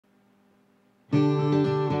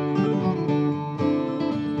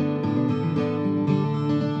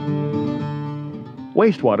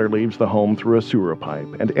Wastewater leaves the home through a sewer pipe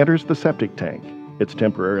and enters the septic tank. It's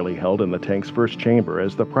temporarily held in the tank's first chamber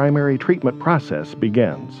as the primary treatment process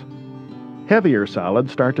begins. Heavier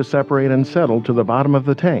solids start to separate and settle to the bottom of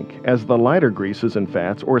the tank as the lighter greases and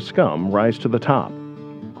fats or scum rise to the top.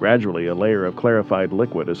 Gradually, a layer of clarified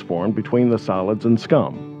liquid is formed between the solids and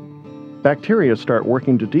scum. Bacteria start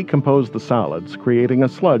working to decompose the solids, creating a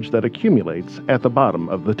sludge that accumulates at the bottom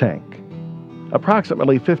of the tank.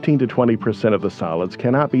 Approximately 15 to 20% of the solids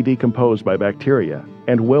cannot be decomposed by bacteria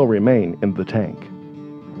and will remain in the tank.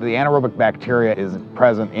 The anaerobic bacteria is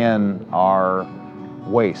present in our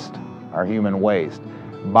waste, our human waste.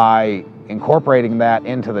 By incorporating that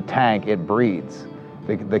into the tank, it breeds.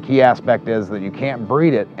 The key aspect is that you can't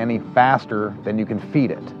breed it any faster than you can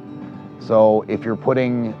feed it. So if you're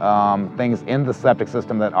putting things in the septic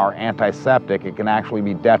system that are antiseptic, it can actually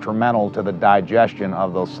be detrimental to the digestion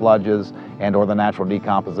of those sludges and or the natural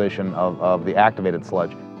decomposition of the activated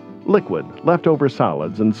sludge. Liquid, leftover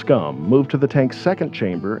solids, and scum move to the tank's second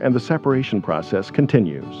chamber and the separation process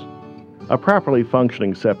continues. A properly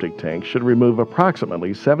functioning septic tank should remove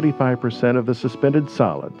approximately 75% of the suspended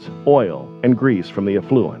solids, oil, and grease from the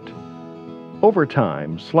effluent. Over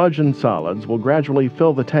time, sludge and solids will gradually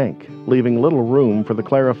fill the tank, leaving little room for the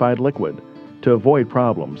clarified liquid. To avoid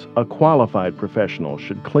problems, a qualified professional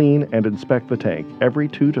should clean and inspect the tank every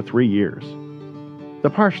 2 to 3 years.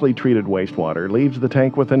 The partially treated wastewater leaves the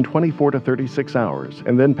tank within 24 to 36 hours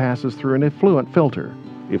and then passes through an effluent filter.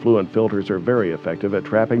 Effluent filters are very effective at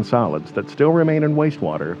trapping solids that still remain in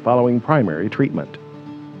wastewater following primary treatment.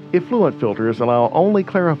 Effluent filters allow only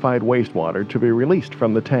clarified wastewater to be released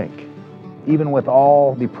from the tank. Even with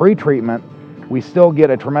all the pre-treatment, we still get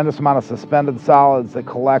a tremendous amount of suspended solids that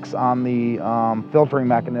collects on the filtering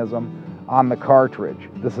mechanism on the cartridge.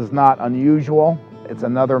 This is not unusual. It's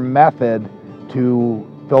another method to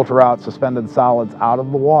filter out suspended solids out of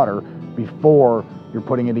the water before you're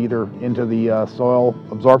putting it either into the soil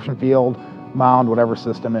absorption field, mound, whatever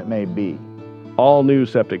system it may be. All new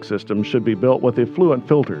septic systems should be built with effluent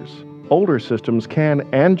filters. Older systems can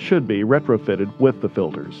and should be retrofitted with the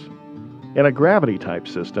filters. In a gravity-type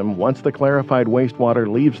system, once the clarified wastewater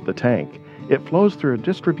leaves the tank, it flows through a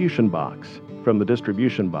distribution box. From the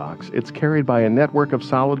distribution box, it's carried by a network of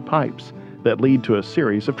solid pipes that lead to a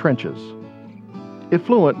series of trenches.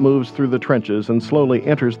 Effluent moves through the trenches and slowly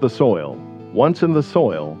enters the soil. Once in the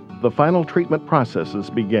soil, the final treatment processes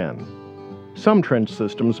begin. Some trench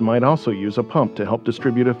systems might also use a pump to help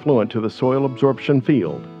distribute effluent to the soil absorption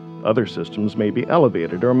field. Other systems may be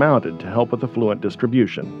elevated or mounted to help with effluent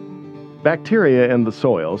distribution. Bacteria in the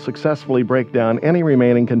soil successfully break down any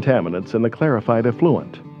remaining contaminants in the clarified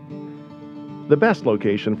effluent. The best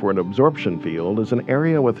location for an absorption field is an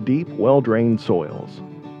area with deep, well-drained soils.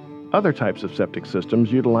 Other types of septic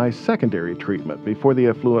systems utilize secondary treatment before the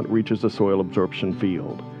effluent reaches a soil absorption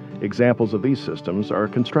field. Examples of these systems are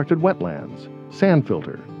constructed wetlands, sand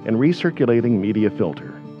filter, and recirculating media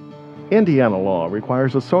filter. Indiana law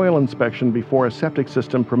requires a soil inspection before a septic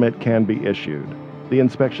system permit can be issued. The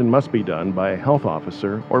inspection must be done by a health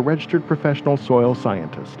officer or registered professional soil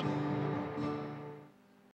scientist.